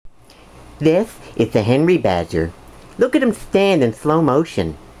This is the Henry Badger. Look at him stand in slow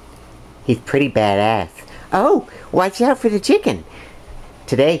motion. He's pretty badass. Oh, watch out for the chicken.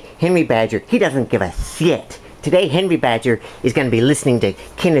 Today, Henry Badger, he doesn't give a shit. Today, Henry Badger is going to be listening to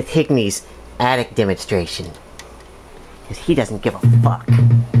Kenneth Higney's attic demonstration. Because he doesn't give a fuck.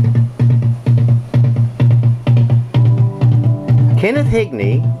 Kenneth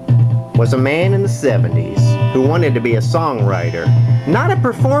Higney was a man in the 70s who wanted to be a songwriter. Not a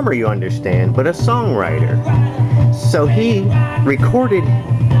performer, you understand, but a songwriter. So he recorded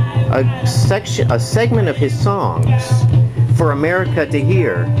a segment of his songs for America to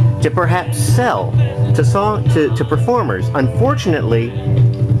hear, to perhaps sell to performers. Unfortunately,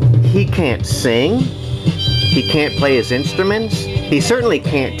 he can't sing, he can't play his instruments, he certainly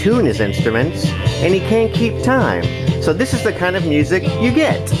can't tune his instruments, and he can't keep time. So this is the kind of music you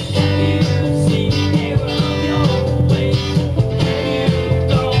get.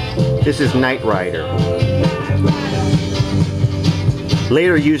 This is Knight Rider.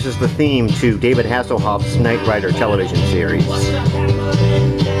 Later uses the theme to David Hasselhoff's Knight Rider television series.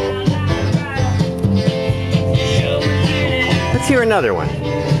 Let's hear another one.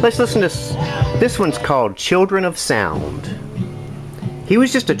 Let's listen to this one's called Children of Sound. He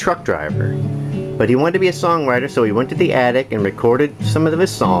was just a truck driver, but he wanted to be a songwriter, so he went to the attic and recorded some of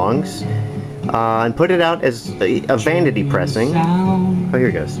his songs and put it out as a vanity pressing. Oh, here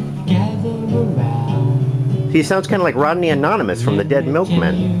it goes. He sounds kind of like Rodney Anonymous from the Dead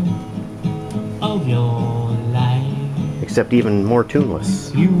Milkmen, except even more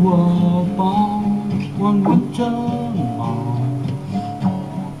tuneless. You were born one winter morn.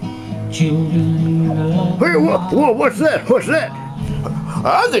 Children of Hey, whoa, what's that? What's that?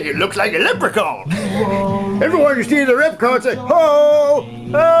 I think it looks like a leprechaun. Everyone you see the leprechaun say, ho,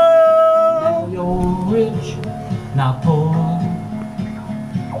 ho. You're rich, now poor.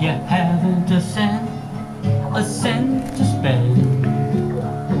 You haven't a cent to spend.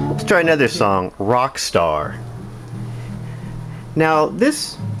 Let's try another song, Rockstar. Now,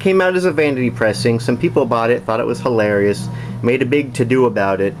 this came out as a vanity pressing. Some people bought it, thought it was hilarious, made a big to-do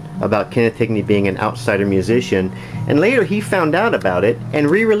about it, about Kenneth Higney being an outsider musician, and later he found out about it and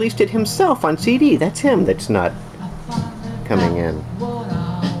re-released it himself on CD. That's him that's not coming in.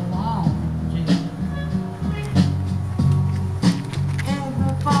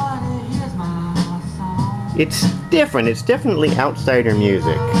 It's different. It's definitely outsider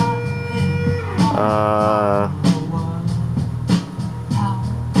music.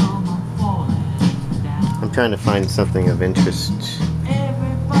 I'm trying to find something of interest.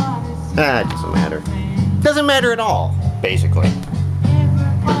 It doesn't matter. Doesn't matter at all, basically.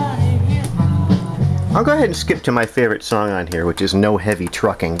 I'll go ahead and skip to my favorite song on here, which is No Heavy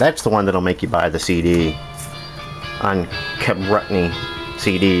Trucking. That's the one that'll make you buy the CD on Kebrutney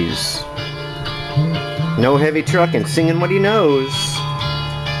CDs. No Heavy Trucking, singing what he knows.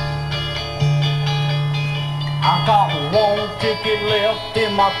 I got one ticket left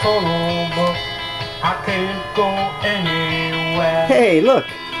in my total book. I can't go anywhere. Hey, look!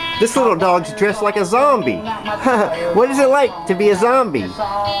 This little dog's dressed like a zombie. What is it like to be a zombie?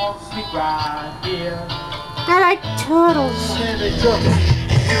 I like turtles.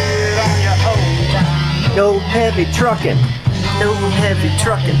 No heavy trucking. No heavy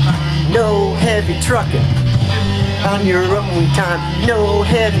trucking. No heavy trucking. On your own time. No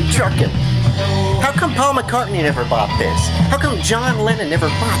heavy trucking. How come Paul McCartney never bought this? How come John Lennon never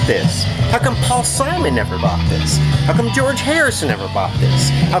bought this? How come Paul Simon never bought this? How come George Harrison never bought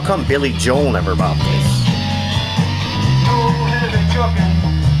this? How come Billy Joel never bought this?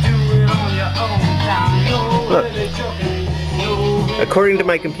 Look, according to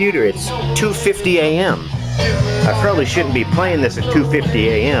my computer, it's 2:50 a.m. I probably shouldn't be playing this at 2:50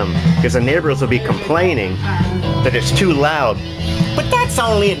 a.m. because the neighbors will be complaining that it's too loud. But that's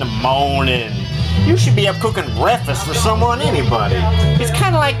only in the morning. You should be up cooking breakfast for someone, anybody. It's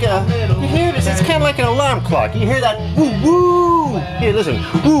kind of like you hear this? It's kind of like an alarm clock. You hear that woo woo? Here, listen,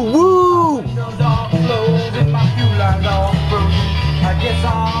 woo woo.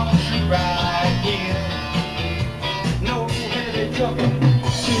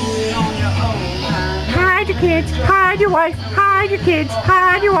 Hide your kids, hide your wife, hide your kids,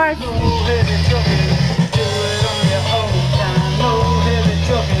 hide your wife.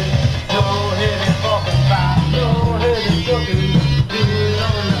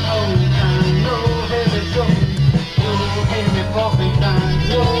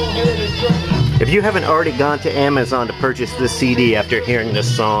 If you haven't already gone to Amazon to purchase this CD after hearing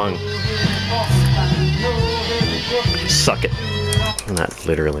this song, suck it. Not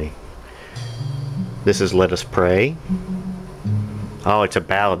literally. This is Let Us Pray. Oh, it's a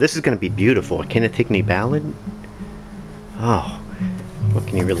ballad. This is going to be beautiful. A Kenneth Higney ballad? Oh, what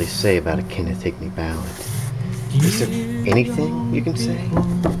can you really say about a Kenneth Higney ballad? Is there anything you can say?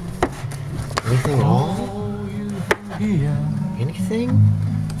 Anything at all? Anything?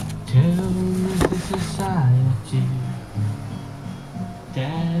 Tell the society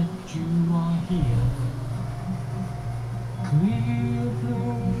that you are here. Clear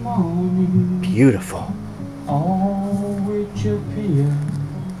blue morning, Beautiful. all which appear.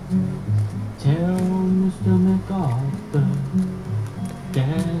 Tell Mr. MacArthur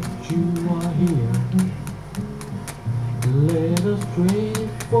that you are here. Let us pray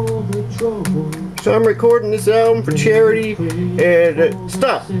for the trouble. So I'm recording this album for charity, and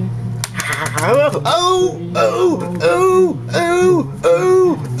stop. Oh, oh, oh, oh,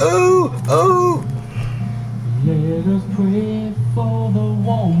 oh, oh, oh. Let us pray for the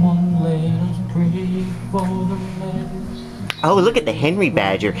woman. Let us pray for the man. Oh, look at the Henry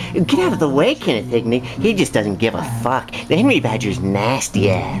Badger. Get out of the way, Kenneth Higney. He just doesn't give a fuck. The Henry Badger's nasty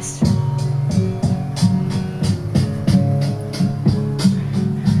ass.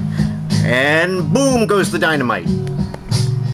 And boom goes the dynamite.